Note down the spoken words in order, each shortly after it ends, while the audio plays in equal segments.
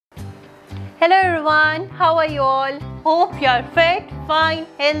Hello everyone, how are you all? Hope you are fit, fine,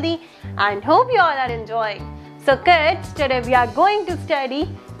 healthy and hope you all are enjoying. So kids, today we are going to study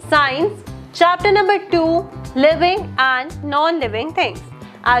science chapter number 2 living and non-living things.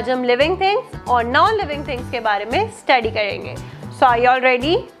 आज हम living things और non-living things के बारे में study करेंगे. So are you all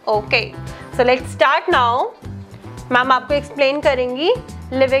ready? Okay. So let's start now. Ma'am आपको explain करेंगी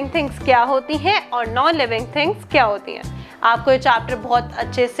living things क्या होती हैं और non-living things क्या होती हैं. आपको ये चैप्टर बहुत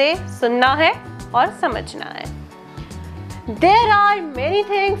अच्छे से सुनना है और समझना है. There are many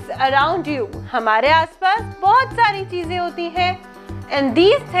things around you. हमारे आसपास बहुत सारी चीजें होती हैं. And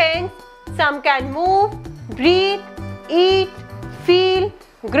these things, some can move, breathe, eat, feel,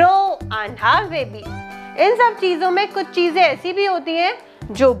 grow and have babies. इन सब चीजों में कुछ चीजें ऐसी भी होती हैं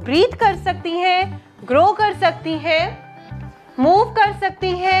जो ब्रीथ कर सकती हैं, ग्रो कर सकती हैं, मूव कर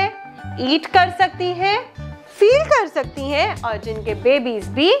सकती हैं, ईट कर सकती हैं, फील कर सकती हैं और जिनके बेबीज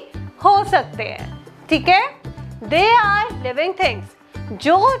भी हो सकते हैं. ठीक है? They are living things.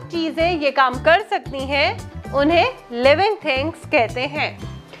 जो चीजें ये काम कर सकती हैं उन्हें लिविंग थिंग्स कहते हैं.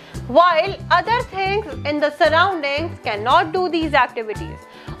 While other things in the surroundings cannot do these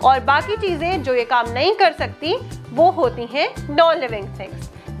activities. और बाकी चीजें जो ये काम नहीं कर सकती वो होती हैं non-living things.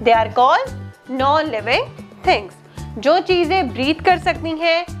 They are called non-living things. जो चीजें ब्रीथ कर सकती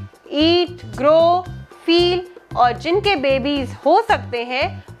हैं, ईट, ग्रो, फील और जिनके बेबीज हो सकते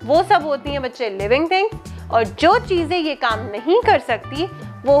हैं वो सब होती हैं बच्चे लिविंग थिंग्स. और जो चीजें ये काम नहीं कर सकती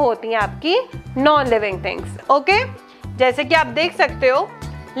वो होती हैं आपकी नॉन लिविंग थिंग्स. ओके, जैसे कि आप देख सकते हो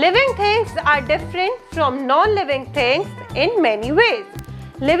living things are different from non living things in many ways.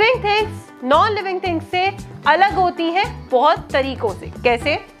 Living things non living things से अलग होती हैं बहुत तरीकों से.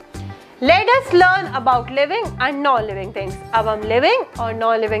 कैसे? Let us learn about living and non-living things. अब हम living और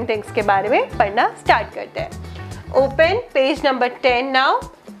non-living things के बारे में पढ़ना स्टार्ट करते हैं. Open page number 10 now.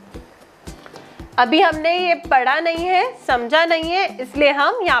 अभी हमने ये पढ़ा नहीं है, समझा नहीं है, इसलिए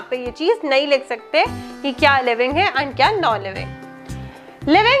हम यहाँ पे ये चीज नहीं लिख सकते कि क्या living है और क्या non-living.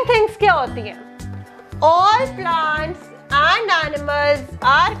 Living things क्या होती हैं? All plants and animals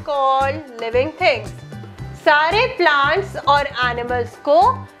are called living things. सारे plants और animals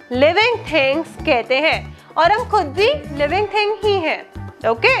को लिविंग थिंग्स कहते हैं और हम खुद भी लिविंग थिंग ही हैं.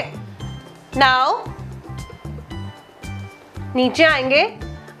 ओके, नाउ नीचे आएंगे.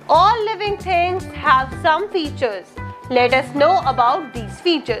 All living things have some features. Let us know about these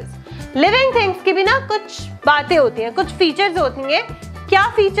features. Living things की भी ना कुछ बातें होती हैं, कुछ फीचर्स होती हैं. क्या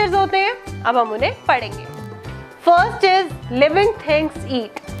फीचर्स होते हैं अब हम उन्हें पढ़ेंगे. फर्स्ट इज लिविंग थिंग्स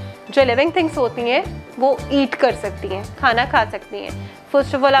ईट. जो लिविंग थिंग्स होती हैं वो ईट कर सकती हैं, खाना खा सकती हैं.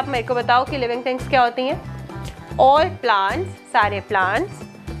 फर्स्ट ऑफ ऑल आप मेरे को बताओ कि लिविंग थिंग्स क्या होती हैं. ऑल प्लांट्स, सारे प्लांट्स,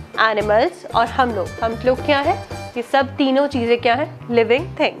 एनिमल्स और हम लोग क्या है? ये सब तीनों चीज़ें क्या है? Living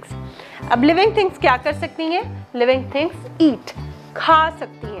things. अब लिविंग थिंग्स क्या कर सकती हैं? लिविंग थिंग्स ईट, खा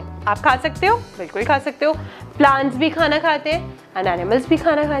सकती हैं. आप खा सकते हो? बिल्कुल खा सकते हो. प्लांट्स भी खाना खाते हैं एंड एनिमल्स भी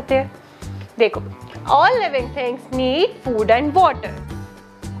खाना खाते हैं. देखो, all living things need food and water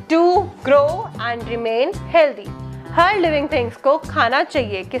to grow and remain healthy. Her living things को खाना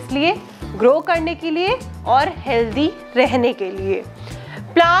चाहिए. किस लिए? ग्रो करने के लिए और हेल्दी रहने के लिए.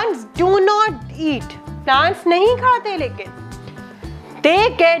 Plants do not eat. Plants नहीं खाते लेकिन they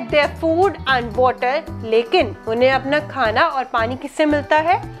get their food and water. लेकिन उन्हें अपना खाना और पानी किससे मिलता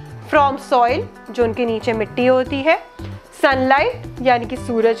है? फ्रॉम सॉइल, जो उनके नीचे मिट्टी होती है, सनलाइट यानी कि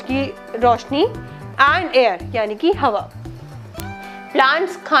सूरज की रोशनी, एंड एयर यानी कि हवा.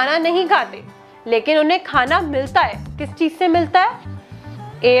 प्लांट्स खाना नहीं खाते लेकिन उन्हें खाना मिलता है. किस चीज से मिलता है?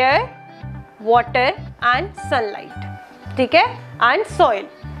 Air, water and sunlight. ठीक है? And soil.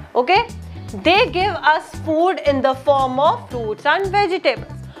 Okay, they give us food in the form of fruits and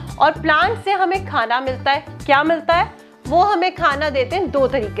vegetables. और प्लांट से हमें खाना मिलता है. क्या मिलता है? वो हमें खाना देते हैं दो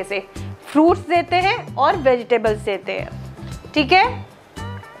तरीके से. फ्रूट्स देते हैं और वेजिटेबल्स देते हैं. ठीक है?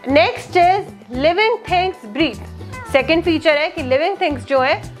 Next is living things breathe. Second feature है कि लिविंग थिंग्स जो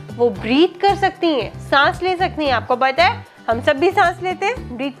है वो ब्रीथ कर सकती हैं, सांस ले सकती हैं. आपको पता है हम सब भी सांस लेते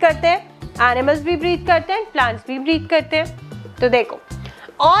हैं, ब्रीथ करते हैं. एनिमल्स भी ब्रीथ करते हैं, प्लांट्स भी ब्रीथ करते हैं. तो देखो,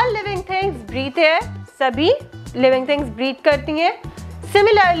 ऑल लिविंग थिंग्स ब्रीथ है. सभी लिविंग थिंग्स ब्रीथ करती हैं.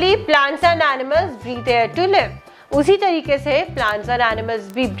 Similarly plants and animals breathe air to live. उसी तरीके से प्लांट्स और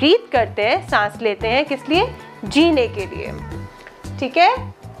एनिमल्स भी ब्रीथ करते हैं, सांस लेते हैं. किस लिए? जीने के लिए. ठीक है?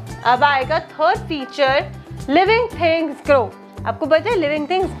 अब आएगा third feature, living things grow. आपको पता है लिविंग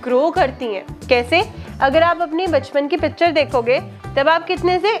थिंग्स ग्रो करती हैं. कैसे? अगर आप अपनी बचपन की पिक्चर देखोगे तब आप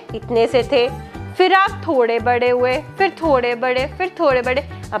कितने से? इतने से थे. फिर आप थोड़े बड़े हुए, फिर थोड़े बड़े, फिर थोड़े बड़े,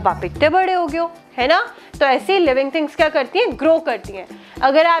 अब आप इतने बड़े हो गए हो, है ना? तो ऐसे लिविंग थिंग्स क्या करती हैं? ग्रो करती हैं.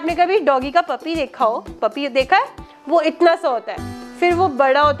 अगर आपने कभी डॉगी का पपी देखा हो, पपी देखा है, वो इतना सा होता है, फिर वो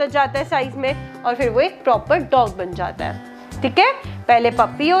बड़ा होता जाता है साइज में और फिर वो एक प्रॉपर डॉग बन जाता है। ठीक है, पहले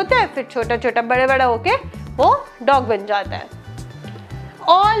पपी होता है, फिर छोटा छोटा बड़ा बड़ा होके वो डॉग बन जाता है।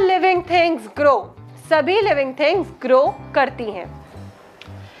 ऑल लिविंग थिंग्स ग्रो, सभी लिविंग थिंग्स ग्रो करती हैं।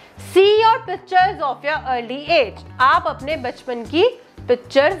 See your pictures of your early as, आप अपने बचपन की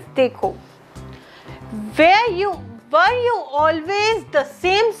पिक्चर्स देखो। Were you always the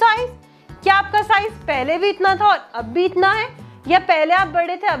same size, क्या आपका साइज पहले भी इतना था और अब भी इतना है, या पहले आप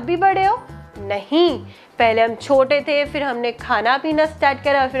बड़े थे अब भी बड़े हो? नहीं, पहले हम छोटे थे, फिर हमने खाना पीना स्टार्ट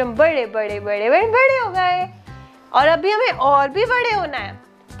करा, फिर हम बड़े बड़े बड़े बड़े बड़े हो गए और अभी हमें और भी बड़े होना है।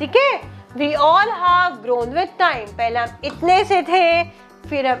 ठीक है, we all have grown with time, पहले हम इतने से थे,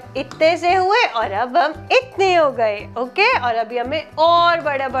 फिर हम इतने से हुए और अब हम इतने हो गए। ओके, और अभी हमें और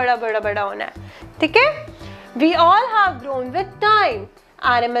बड़ा बड़ा बड़ा बड़ा होना है। ठीक है, we all have grown with time,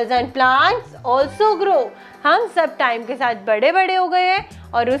 animals and plants also grow, हम सब टाइम के साथ बड़े बड़े हो गए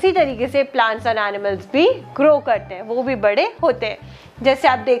हैं और उसी तरीके से प्लांट्स एंड एनिमल्स भी ग्रो करते हैं, वो भी बड़े होते हैं। जैसे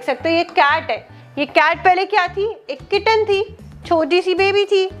आप देख सकते हो ये कैट है, ये कैट पहले क्या थी, एक किटन थी, छोटी सी बेबी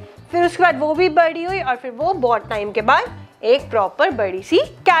थी, फिर उसके बाद वो भी बड़ी हुई और फिर वो बहुत टाइम के बाद एक प्रॉपर बड़ी सी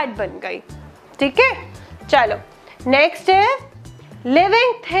कैट बन गई। ठीक है, चलो नेक्स्ट है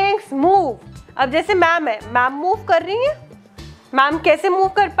लिविंग थिंग्स मूव। अब जैसे मैम है, मैम मूव कर रही है, मैम कैसे मूव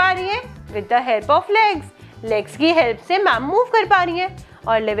कर पा रही है? With the help of legs, legs की हेल्प से मैम मूव कर पा रही है।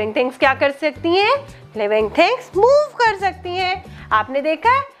 और लिविंग थिंग्स क्या कर सकती हैं? लिविंग थिंग्स मूव कर सकती हैं। आपने देखा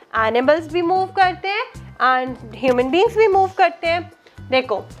है एनिमल्स भी मूव करते हैं एंड ह्यूमन बीइंग्स भी मूव करते हैं।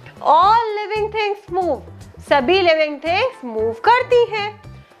 देखो, ऑल लिविंग थिंग्स मूव, सभी लिविंग थिंग्स मूव करती हैं।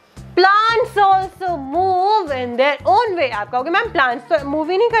 Plants also move in their own way. आप कहोगे मैम प्लांट्स तो मूव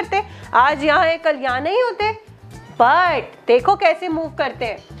ही नहीं करते, आज यहाँ है कल यहाँ नहीं होते, बट देखो कैसे मूव करते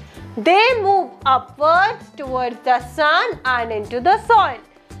हैं। They move upwards towards the sun and into the soil,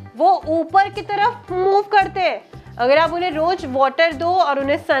 वो ऊपर की तरफ मूव करते हैं। अगर आप उन्हें रोज वाटर दो और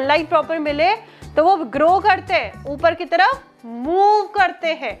उन्हें सनलाइट प्रॉपर मिले तो वो ग्रो करते हैं, ऊपर की तरफ मूव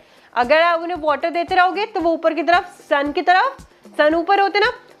करते हैं। अगर आप उन्हें वाटर देते रहोगे तो वो ऊपर की तरफ, सन ऊपर होते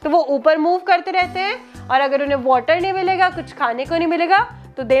ना, तो वो ऊपर मूव करते रहते हैं। और अगर उन्हें वाटर नहीं मिलेगा, कुछ खाने को नहीं मिलेगा,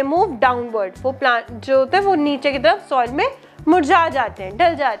 तो दे मूव डाउनवर्ड, वो प्लांट जो होते हैं वो नीचे की तरफ सॉइल में मुरझा जाते हैं,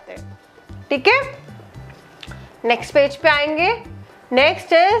 ढल जाते हैं। ठीक है, नेक्स्ट पेज पे आएंगे।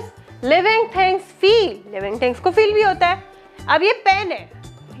 Next is living things feel, living things को फील भी होता है। अब ये पेन है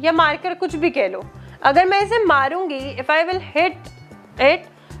या मार्कर, कुछ भी कह लो, अगर मैं इसे मारूंगी, if I will hit it,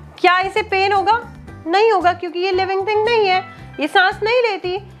 क्या इसे पेन होगा? नहीं होगा, क्योंकि ये लिविंग थिंग नहीं है, ये सांस नहीं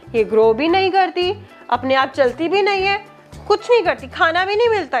लेती, ये ग्रो भी नहीं करती, अपने आप चलती भी नहीं है, कुछ नहीं करती, खाना भी नहीं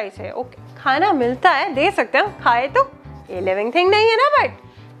मिलता इसे। ओके, खाना मिलता है, दे सकते हैं, खाए तो, ये लिविंग थिंग नहीं है ना। बट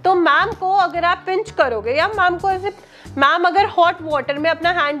तो मैम को अगर आप पिंच करोगे या मैम को ऐसे, मैम अगर हॉट वाटर में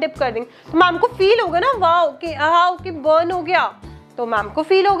अपना हैंड डिप कर देंगे तो मैम को फील होगा ना, वाह ओके, हाँ ओके, बर्न हो गया, तो मैम को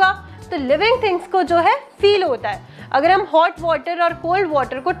फील होगा। तो लिविंग थिंग्स को जो है फील होता है। अगर हम हॉट वाटर और कोल्ड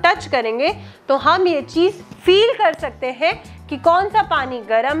वाटर को टच करेंगे तो हम ये चीज़ फील कर सकते हैं कि कौन सा पानी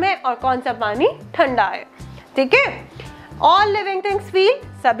गर्म है और कौन सा पानी ठंडा है। ठीक है, ऑल लिविंग थिंग्स फील,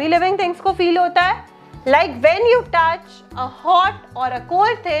 सभी लिविंग थिंग्स को फील होता है। Like when you touch a hot और a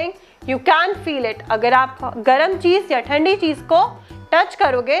cold thing you can feel it, अगर आप गर्म चीज़ या ठंडी चीज़ को टच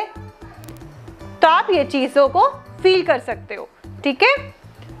करोगे तो आप ये चीज़ों को फील कर सकते हो। ठीक है,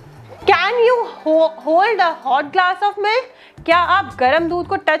 can you hold a hot glass of milk, क्या आप गर्म दूध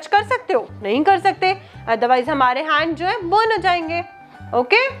को टच कर सकते हो? नहीं कर सकते, अदरवाइज हमारे हैंड जो है बर्न हो जाएंगे।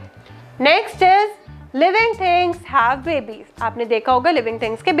 Okay, next is living things have babies. आपने देखा होगा लिविंग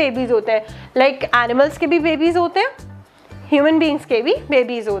थिंग्स के बेबीज होते हैं, लाइक एनिमल्स के भी बेबीज होते हैं, ह्यूमन बीइंग्स के भी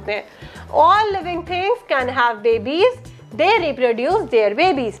बेबीज होते हैं। All living things can have babies, they reproduce there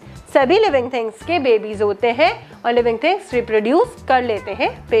babies, सभी लिविंग थिंग्स के बेबीज होते हैं और लिविंग थिंग्स रिप्रोड्यूस कर लेते हैं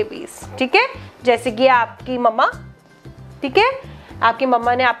बेबीज। ठीक है, जैसे कि आपकी मम्मा, ठीक है, आपकी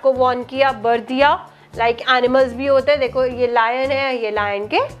मम्मा ने आपको बॉर्न किया, बर्थ दिया। लाइक एनिमल्स भी होते हैं, देखो ये लायन है, ये लायन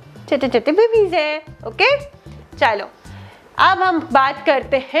के छोटे छोटे बेबीज हैं। ओके, चलो अब हम बात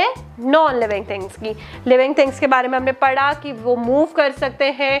करते हैं नॉन लिविंग थिंग्स की। लिविंग थिंग्स के बारे में हमने पढ़ा कि वो मूव कर सकते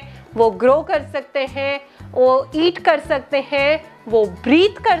हैं, वो ग्रो कर सकते हैं, वो ईट कर सकते हैं, वो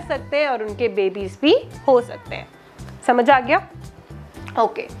ब्रीथ कर सकते हैं और उनके बेबीज भी हो सकते हैं। समझ आ गया?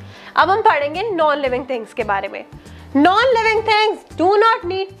 ओके, अब हम पढ़ेंगे नॉन लिविंग थिंग्स के बारे में। Non living things do not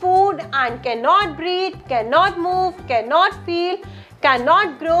need food and can not breathe, can not move, can not feel, can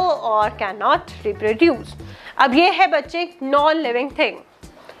not grow और कैन नॉट रिप्रोड्यूस। अब ये है बच्चे नॉन लिविंग थिंग,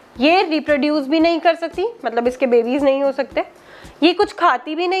 ये रिप्रोड्यूस भी नहीं कर सकती, मतलब इसके बेबीज नहीं हो सकते, ये कुछ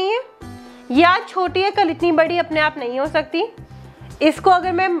खाती भी नहीं है, या छोटी है, कल इतनी बड़ी अपने आप नहीं हो सकती। इसको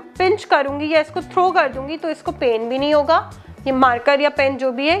अगर मैं पिंच करूंगी या इसको थ्रो कर दूंगी तो इसको पेन भी नहीं होगा, ये मार्कर या पेन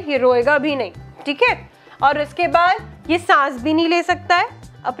जो भी है ये रोएगा भी नहीं, ठीक है। और उसके बाद ये सांस भी नहीं ले सकता है,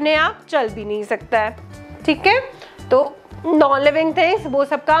 अपने आप चल भी नहीं सकता है, ठीक है। तो नॉन लिविंग थिंग्स वो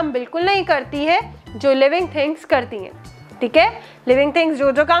सब काम बिल्कुल नहीं करती है जो लिविंग थिंग्स करती हैं, ठीक है। लिविंग थिंग्स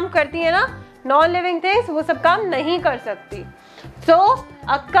जो जो काम करती है ना, नॉन लिविंग थिंग्स वो सब काम नहीं कर सकती। सो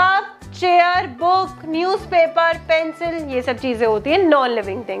a cup, chair, book, newspaper, pencil, ये सब चीज़ें होती हैं non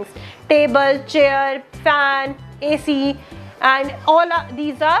living things. Table, chair, fan, AC and all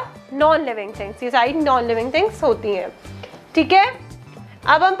these are non living things. ये सारी नॉन लिविंग थिंग्स होती हैं, ठीक है।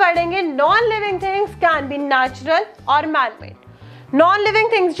 अब हम पढ़ेंगे non living things can be natural और man made. Non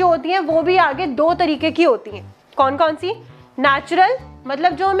living things जो होती हैं वो भी आगे दो तरीके की होती हैं। कौन कौन सी? नेचुरल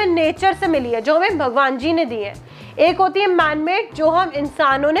मतलब जो हमें नेचर से मिली है, जो हमें भगवान जी ने दी है। एक होती है मैन मेड जो हम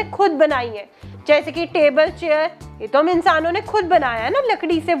इंसानों ने खुद बनाई है, जैसे कि टेबल, चेयर, ये तो हम इंसानों ने खुद बनाया है ना,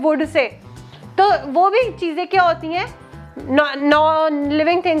 लकड़ी से, वुड से। तो वो भी चीज़ें क्या होती हैं, नॉन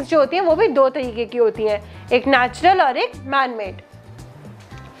लिविंग थिंग्स जो होती हैं वो भी दो तरीके की होती हैं, एक नेचुरल और एक मैन मेड।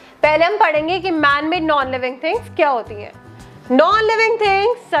 पहले हम पढ़ेंगे कि man made non living things क्या होती हैं। Non living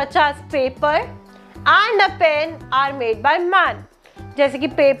things such as paper and a pen are made by man. जैसे कि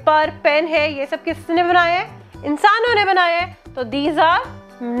पेपर, पेन है, ये सब किसने बनाया है? इंसानों ने बनाया है। तो these are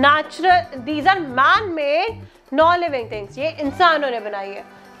natural, these are man made non living things, ये इंसानों ने बनाई है।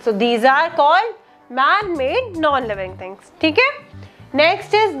 So these are called man made non living things, ठीक है।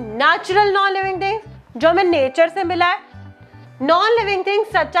 Next is natural non living things, जो हमें नेचर से मिला है। Non living things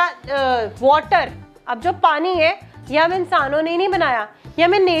such as water, अब जो पानी है ये हम इंसानों ने नहीं बनाया, ये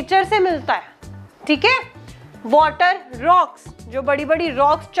हमें नेचर से मिलता है, ठीक है। वाटर, रॉक्स, जो बड़ी बड़ी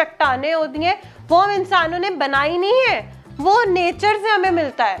रॉक्स, चट्टानें होती हैं वो हम इंसानों ने बनाई नहीं है, वो नेचर से हमें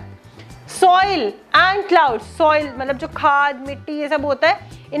मिलता है। सॉइल एंड क्लाउड, सॉइल मतलब जो खाद, मिट्टी, ये सब होता है,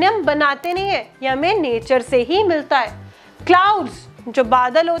 इन्हें हम बनाते नहीं है, ये हमें नेचर से ही मिलता है। क्लाउड्स, जो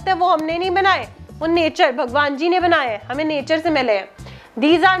बादल होते हैं वो हमने नहीं बनाए, वो नेचर, भगवान जी ने बनाए हैं, हमें नेचर से मिले हैं।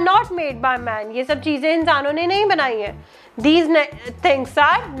 These are not made by man, ये सब चीजें इंसानों ने नहीं बनाई हैं। These things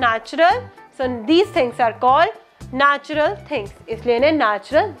are natural, so these things are called natural things, इसलिए इन्हें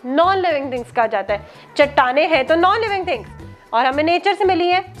नेचुरल नॉन लिविंग थिंग्स कहा जाता है। चट्टाने हैं तो नॉन लिविंग थिंग्स और हमें नेचर से मिली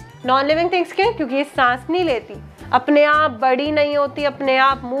है। नॉन लिविंग थिंग्स क्यों? क्योंकि ये सांस नहीं लेती, अपने आप बड़ी नहीं होती, अपने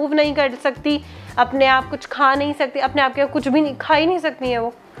आप मूव नहीं कर सकती, अपने आप कुछ खा नहीं सकती, अपने आप के कुछ भी नहीं खा ही नहीं सकती है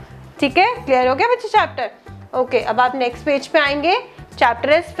वो, ठीक है। क्लियर हो गया बच्चे चैप्टर? ओके, अब आप नेक्स्ट पेज पे आएंगे।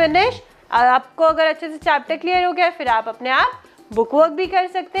 Chapter is finish. आपको अगर अच्छे से चैप्टर क्लियर हो गया फिर आप अपने आप बुक वर्क भी कर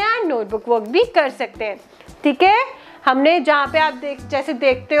सकते हैं एंड नोटबुक वर्क भी कर सकते हैं, ठीक है। हमने जहाँ पे आप जैसे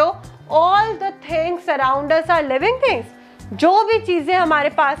देखते हो, all the things around us are living things, जो भी चीजें हमारे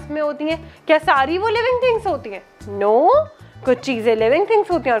पास में होती हैं क्या सारी वो लिविंग थिंग्स होती हैं? नो, कुछ चीजें लिविंग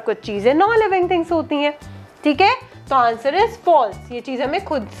थिंग्स होती हैं और कुछ चीजें नॉन लिविंग थिंग्स होती हैं, ठीक है। तो आंसर इज फॉल्स, ये चीज हमें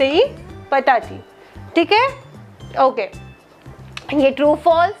खुद से ही पता थी, ठीक है। ओके, ये true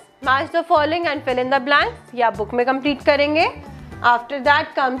false, match the following and fill in the blanks, ये आप बुक में कंप्लीट करेंगे। After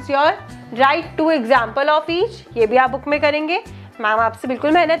that comes your right to example of each, ये भी आप बुक में करेंगे। मैम आपसे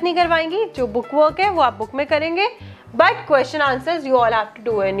बिल्कुल मेहनत नहीं करवाएंगी, जो बुक वर्क है वो आप बुक में करेंगे, but question answers you all have to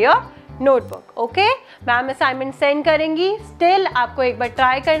do in your notebook, okay. Ma'am assignment send करेंगी, स्टिल आपको एक बार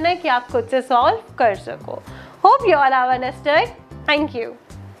ट्राई करना है कि आप खुद से सॉल्व कर सको। Hope you all have understood, thank you.